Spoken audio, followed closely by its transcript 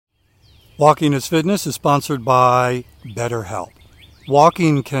Walking is Fitness is sponsored by BetterHelp.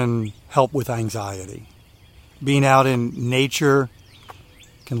 Walking can help with anxiety. Being out in nature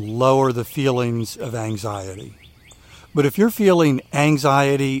can lower the feelings of anxiety. But if you're feeling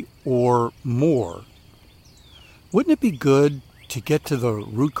anxiety or more, wouldn't it be good to get to the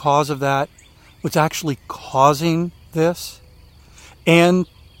root cause of that? What's actually causing this? And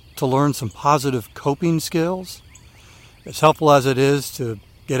to learn some positive coping skills? As helpful as it is to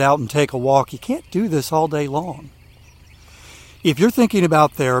get out and take a walk, you can't do this all day long. If you're thinking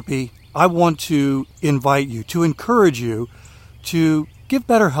about therapy, I want to invite you, to encourage you to give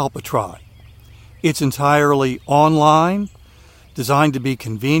BetterHelp a try. It's entirely online, designed to be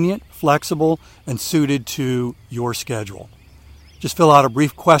convenient, flexible, and suited to your schedule. Just fill out a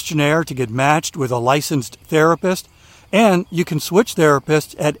brief questionnaire to get matched with a licensed therapist, and you can switch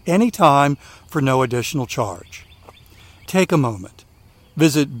therapists at any time for no additional charge. Take a moment.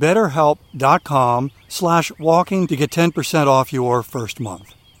 Visit BetterHelp.com/walking to get 10% off your first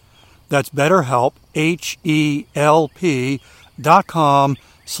month. That's BetterHelp,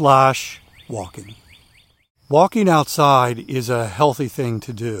 HELP.com/walking. Walking outside is a healthy thing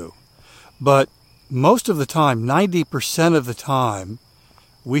to do, but most of the time, 90% of the time,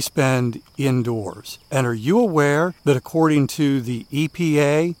 we spend indoors. And are you aware that according to the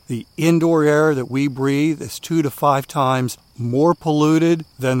EPA, the indoor air that we breathe is 2 to 5 times more polluted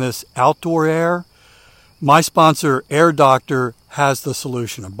than this outdoor air? My sponsor, Air Doctor, has the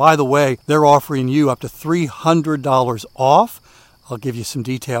solution. And by the way, they're offering you up to $300 off. I'll give you some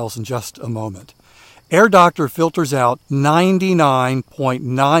details in just a moment. Air Doctor filters out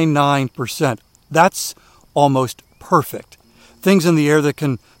 99.99%. That's almost perfect. Things in the air that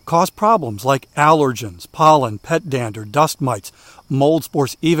can cause problems like allergens, pollen, pet dander, dust mites, mold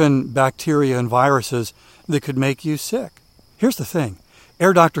spores, even bacteria and viruses that could make you sick. Here's the thing.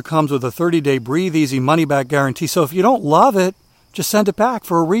 Air Doctor comes with a 30-day Breathe Easy money-back guarantee, so if you don't love it, just send it back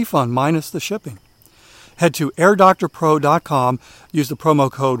for a refund minus the shipping. Head to airdoctorpro.com, use the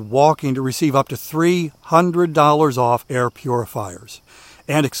promo code WALKING to receive up to $300 off air purifiers.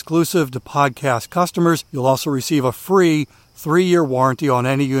 And exclusive to podcast customers, you'll also receive a free 3-year warranty on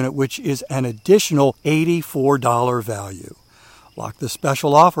any unit, which is an additional $84 value. Lock this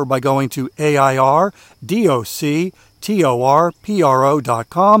special offer by going to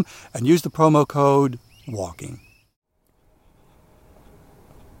AIRDOCTORPRO.com and use the promo code WALKING.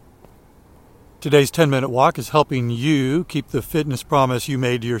 Today's 10-minute walk is helping you keep the fitness promise you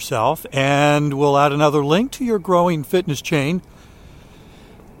made to yourself, and we'll add another link to your growing fitness chain.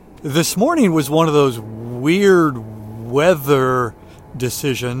 This morning was one of those weird weather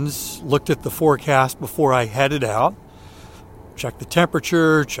decisions. Looked at the forecast before I headed out. Checked the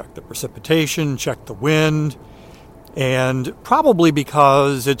temperature, checked the precipitation, checked the wind. And probably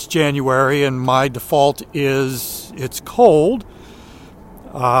because it's January and my default is it's cold,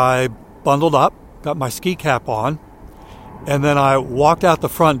 I bundled up, got my ski cap on, and then I walked out the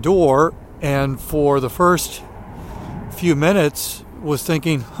front door, and for the first few minutes was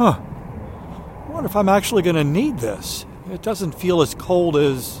thinking, I wonder if I'm actually going to need this. It doesn't feel as cold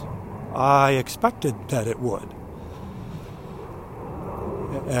as I expected that it would.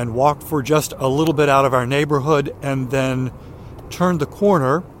 And walked for just a little bit out of our neighborhood and then turned the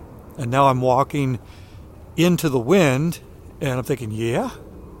corner, and now I'm walking into the wind, and I'm thinking,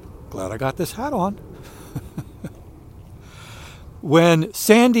 glad I got this hat on. When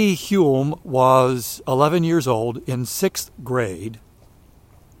Sandy Hume was 11 years old in 6th grade,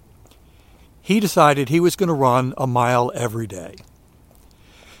 he decided he was going to run a mile every day.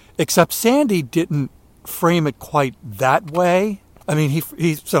 Except Sandy didn't frame it quite that way. I mean, he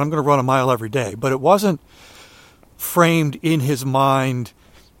said, I'm going to run a mile every day, but it wasn't framed in his mind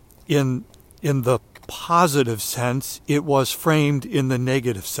in the positive sense. It was framed in the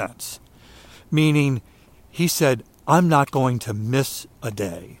negative sense, meaning he said, I'm not going to miss a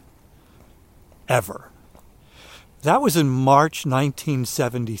day, ever. That was in March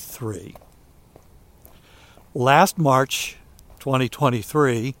 1973. Last March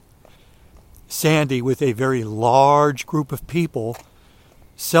 2023, Sandy, with a very large group of people,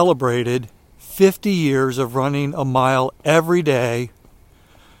 celebrated 50 years of running a mile every day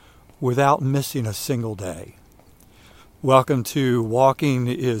without missing a single day. Welcome to Walking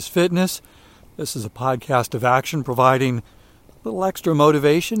is Fitness. This is a podcast of action providing a little extra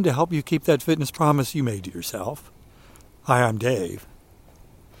motivation to help you keep that fitness promise you made to yourself. Hi, I'm Dave.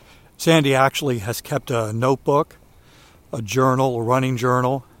 Sandy actually has kept a notebook, a journal, a running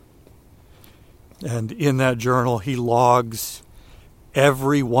journal, and in that journal he logs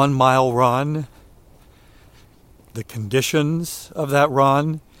every 1 mile run, the conditions of that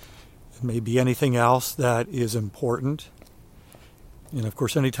run, maybe anything else that is important. And of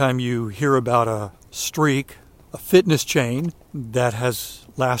course, anytime you hear about a streak, a fitness chain that has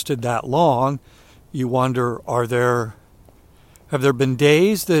lasted that long, you wonder, have there been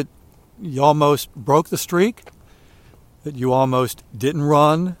days that you almost broke the streak? That you almost didn't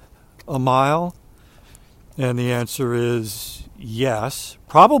run a mile? And the answer is yes.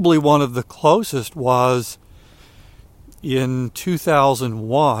 Probably one of the closest was in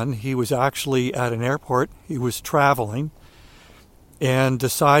 2001. He was actually at an airport. He was traveling and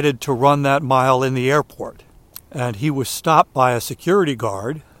decided to run that mile in the airport. And he was stopped by a security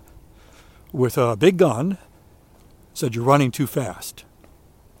guard with a big gun. Said, "You're running too fast.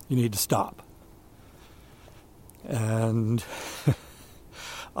 You need to stop." And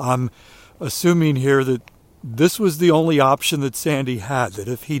I'm assuming here that this was the only option that Sandy had, that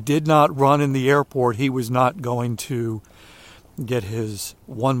if he did not run in the airport, he was not going to get his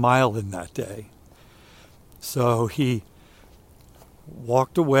 1 mile in that day. So he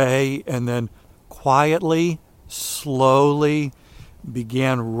walked away and then quietly, slowly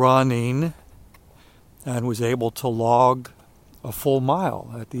began running and was able to log a full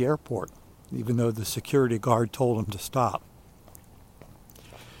mile at the airport, even though the security guard told him to stop.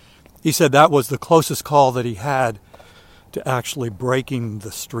 He said that was the closest call that he had to actually breaking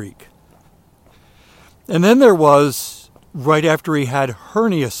the streak. And then there was right after he had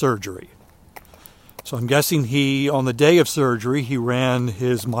hernia surgery. So I'm guessing on the day of surgery, he ran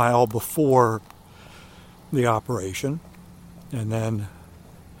his mile before the operation. And then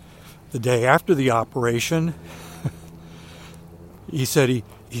the day after the operation, he said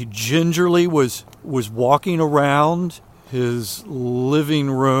he gingerly was walking around his living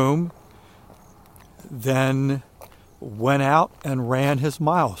room, then went out and ran his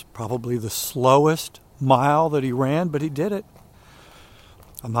miles. Probably the slowest mile that he ran, but he did it.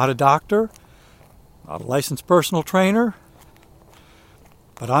 I'm not a doctor, not a licensed personal trainer,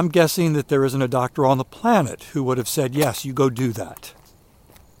 but I'm guessing that there isn't a doctor on the planet who would have said, yes, you go do that.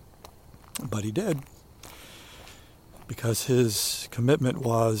 But he did, because his commitment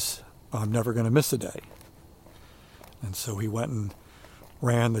was, I'm never going to miss a day. And so he went and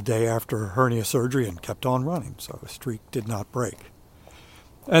ran the day after hernia surgery and kept on running. So the streak did not break.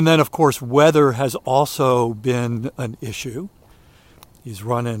 And then, of course, weather has also been an issue. He's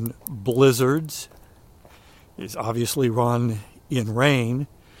run in blizzards. He's obviously run in rain.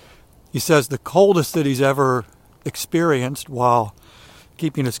 He says the coldest that he's ever experienced while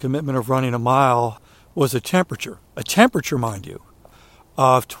keeping his commitment of running a mile was a temperature, mind you,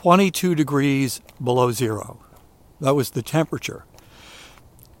 of 22 degrees below zero. That was the temperature.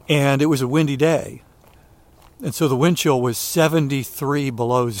 And it was a windy day. And so the wind chill was 73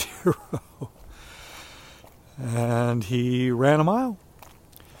 below zero. And he ran a mile.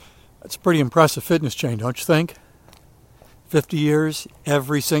 That's a pretty impressive fitness chain, don't you think? 50 years,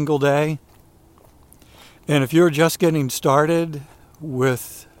 every single day. And if you're just getting started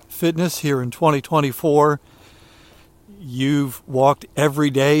with fitness here in 2024, you've walked every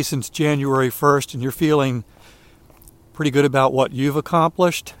day since January 1st, and you're feeling pretty good about what you've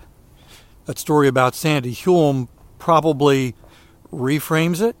accomplished, that story about Sandy Hulme probably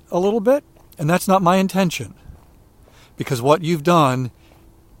reframes it a little bit, and that's not my intention, because what you've done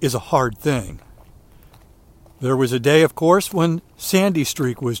is a hard thing. There was a day, of course, when Sandy's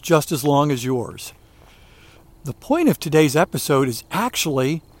streak was just as long as yours. The point of today's episode is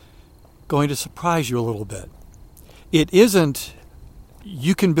actually going to surprise you a little bit. It isn't,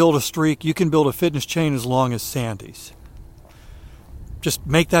 you can build a streak, you can build a fitness chain as long as Sandy's. Just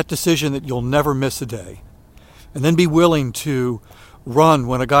make that decision that you'll never miss a day. And then be willing to run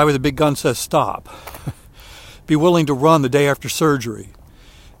when a guy with a big gun says stop. Be willing to run the day after surgery.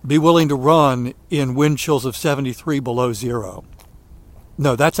 Be willing to run in wind chills of 73 below zero.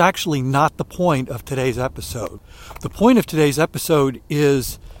 No, that's actually not the point of today's episode. The point of today's episode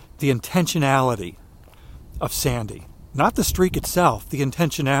is the intentionality of Sandy. Not the streak itself, the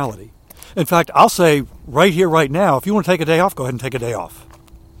intentionality. In fact, I'll say right here, right now, if you want to take a day off, go ahead and take a day off.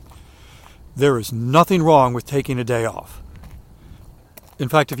 There is nothing wrong with taking a day off. In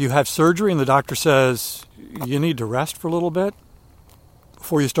fact, if you have surgery and the doctor says you need to rest for a little bit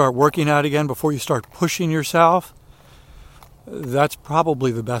before you start working out again, before you start pushing yourself, that's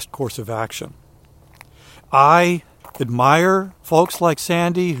probably the best course of action. I admire folks like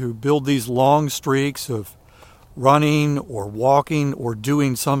Sandy who build these long streaks of running or walking or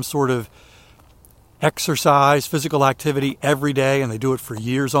doing some sort of exercise, physical activity every day, and they do it for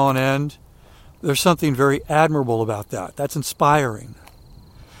years on end. There's something very admirable about that. That's inspiring.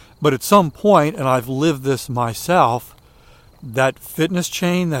 But at some point, and I've lived this myself, that fitness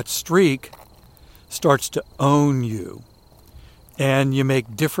chain, that streak, starts to own you. And you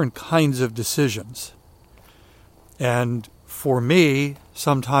make different kinds of decisions. And for me,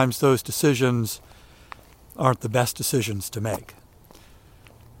 sometimes those decisions aren't the best decisions to make.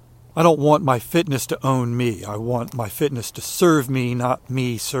 I don't want my fitness to own me. I want my fitness to serve me, not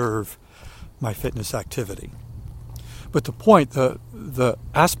me serve my fitness activity. But the point, the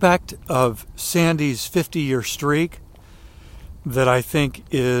aspect of Sandy's 50-year streak that I think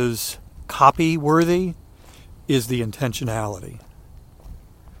is copy-worthy is the intentionality.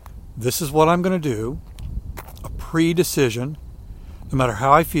 This is what I'm going to do, a pre-decision. No matter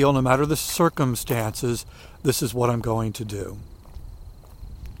how I feel, no matter the circumstances, this is what I'm going to do.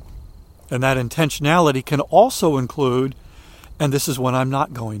 And that intentionality can also include, and this is when I'm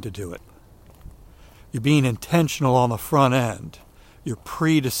not going to do it. You're being intentional on the front end. You're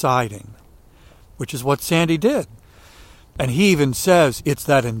pre-deciding, which is what Sandy did. And he even says it's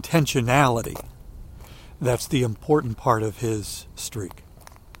that intentionality that's the important part of his streak.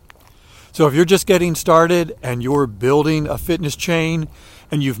 So if you're just getting started and you're building a fitness chain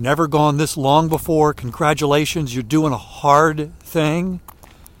and you've never gone this long before, congratulations, you're doing a hard thing.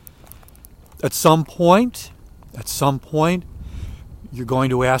 At some point, you're going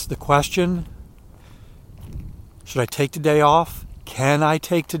to ask the question, should I take today off? Can I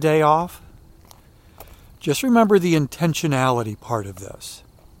take today off? Just remember the intentionality part of this.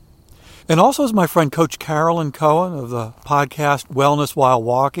 And also, as my friend Coach Carolyn Cohen of the podcast Wellness While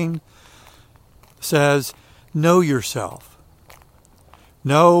Walking says, know yourself.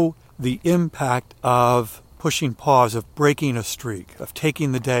 Know the impact of pushing pause, of breaking a streak, of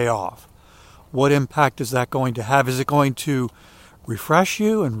taking the day off. What impact is that going to have? Is it going to refresh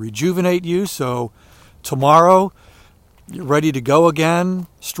you and rejuvenate you so tomorrow you're ready to go again,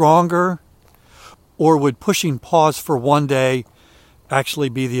 stronger? Or would pushing pause for one day actually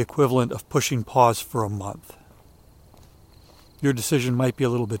be the equivalent of pushing pause for a month? Your decision might be a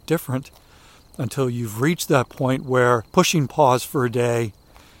little bit different until you've reached that point where pushing pause for a day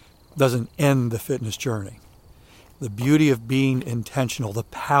doesn't end the fitness journey. The beauty of being intentional, the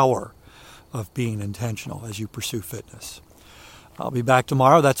power of being intentional as you pursue fitness. I'll be back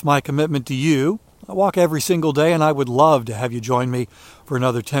tomorrow. That's my commitment to you. I walk every single day, and I would love to have you join me for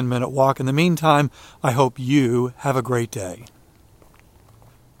another 10-minute walk. In the meantime, I hope you have a great day.